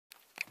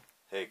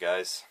Hey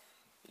guys,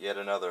 yet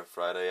another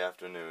Friday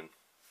afternoon,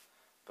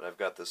 but I've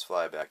got this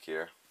Flyback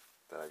here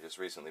that I just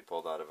recently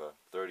pulled out of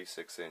a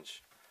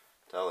 36-inch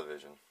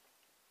television.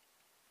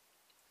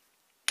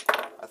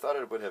 I thought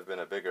it would have been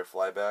a bigger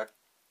Flyback,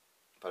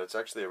 but it's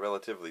actually a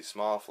relatively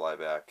small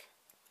Flyback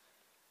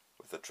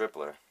with a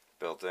tripler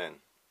built in.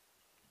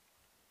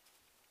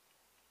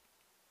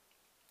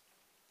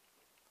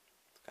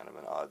 It's kind of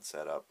an odd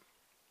setup.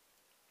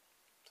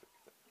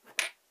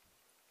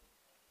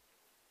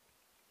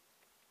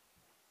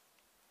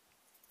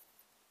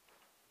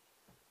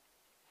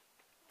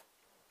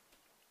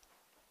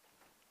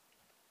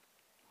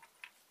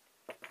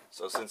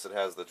 So since it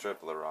has the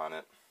tripler on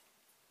it,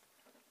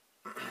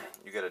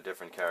 you get a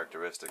different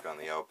characteristic on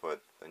the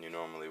output than you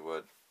normally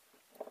would.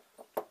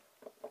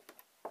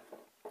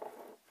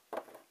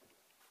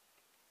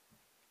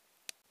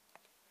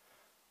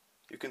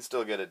 You can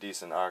still get a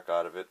decent arc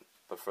out of it,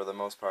 but for the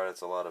most part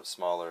it's a lot of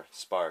smaller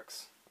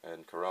sparks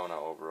and corona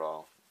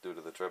overall due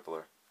to the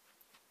tripler.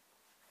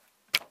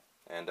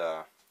 And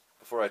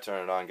before I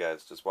turn it on,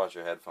 guys, just watch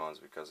your headphones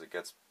because it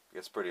gets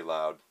pretty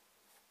loud.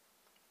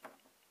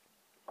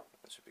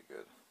 That should be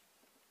good.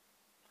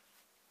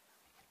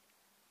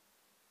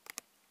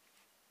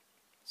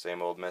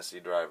 Same old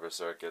messy driver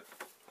circuit.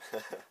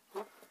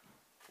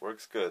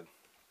 Works good.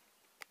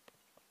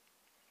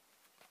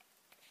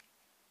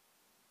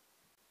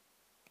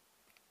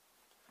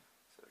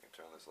 See if I can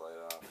turn this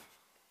light off.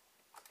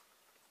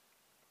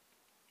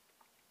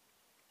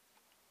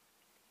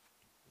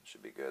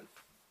 Should be good.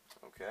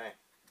 Okay.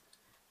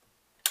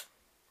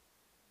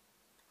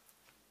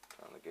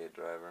 Turn on the gate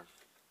driver.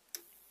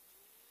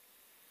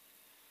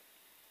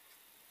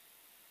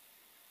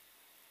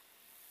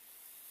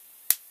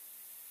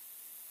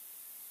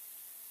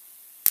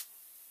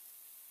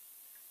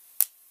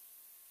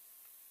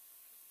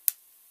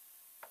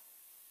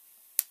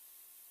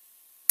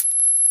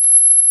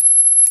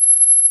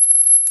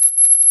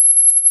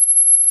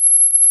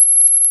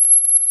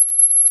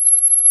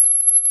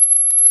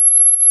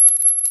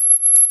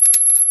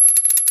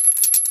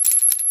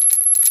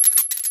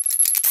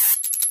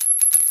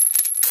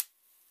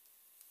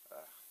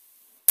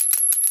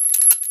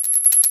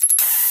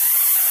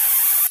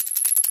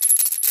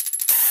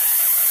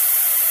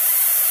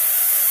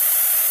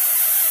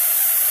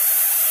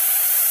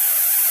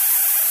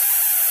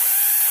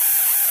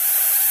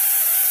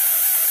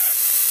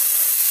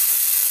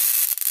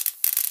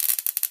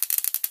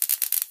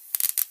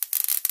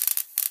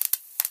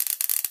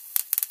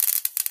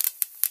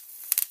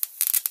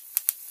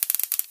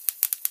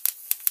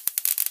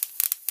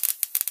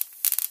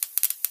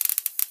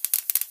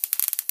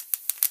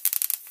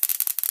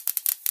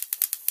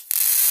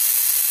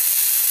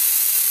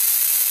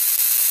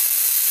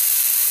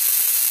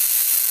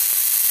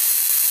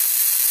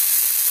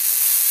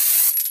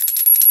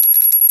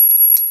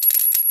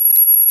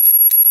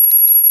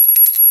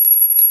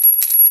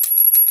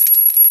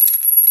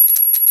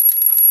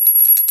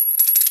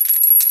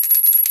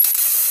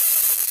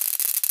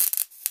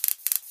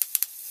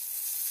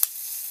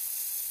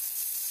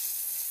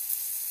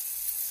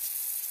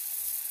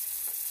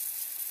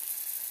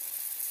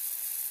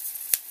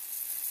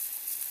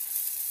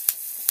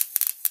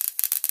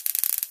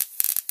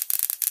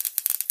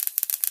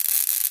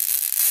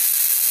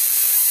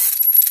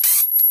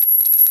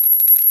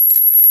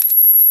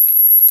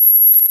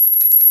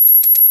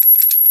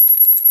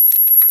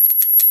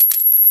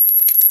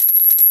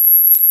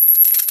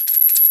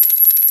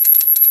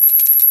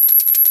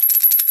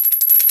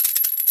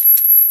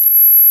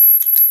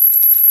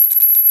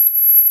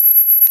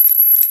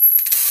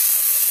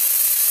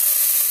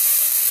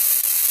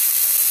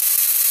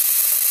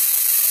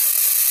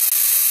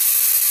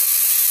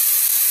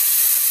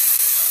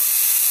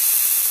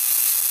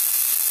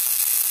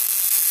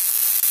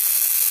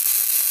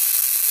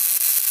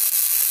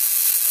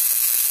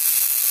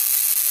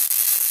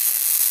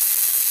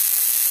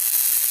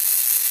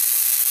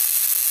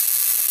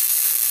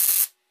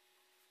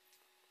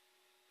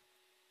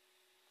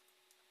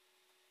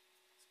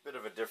 Bit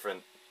of a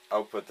different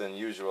output than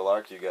usual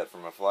arc you get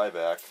from a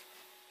Flyback.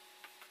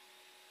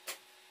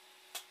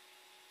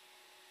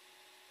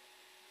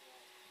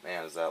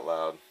 Man, is that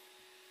loud.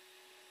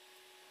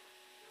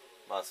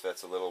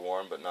 MOSFET's a little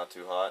warm but not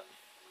too hot.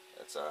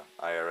 That's a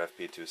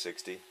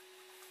IRFP260.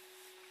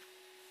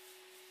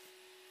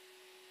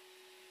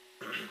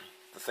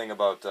 The thing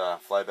about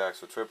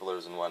Flybacks with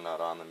triplers and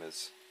whatnot on them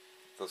is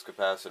those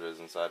capacitors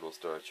inside will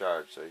store a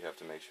charge, so you have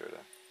to make sure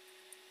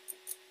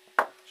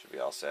to... Should be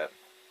all set.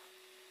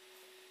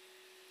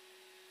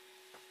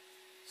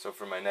 So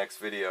for my next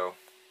video,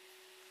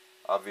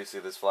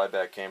 obviously this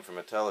Flyback came from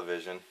a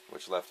television,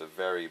 which left a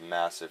very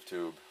massive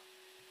tube.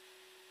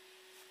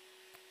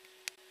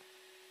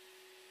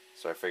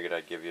 So I figured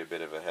I'd give you a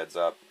bit of a heads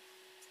up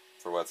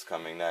for what's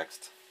coming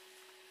next.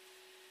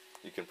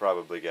 You can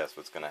probably guess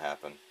what's going to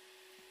happen.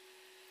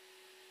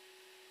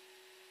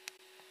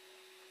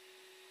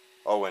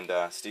 Oh, and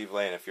Steve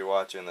Lane, if you're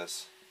watching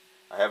this,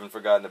 I haven't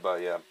forgotten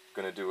about you. I'm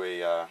going to do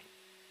a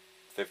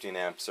 15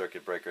 amp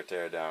circuit breaker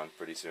teardown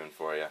pretty soon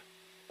for you.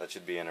 That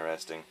should be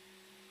interesting.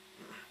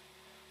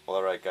 Well,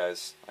 alright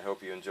guys, I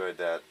hope you enjoyed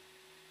that.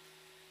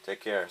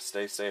 Take care,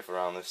 stay safe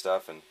around this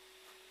stuff, and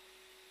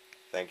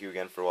thank you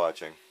again for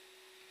watching.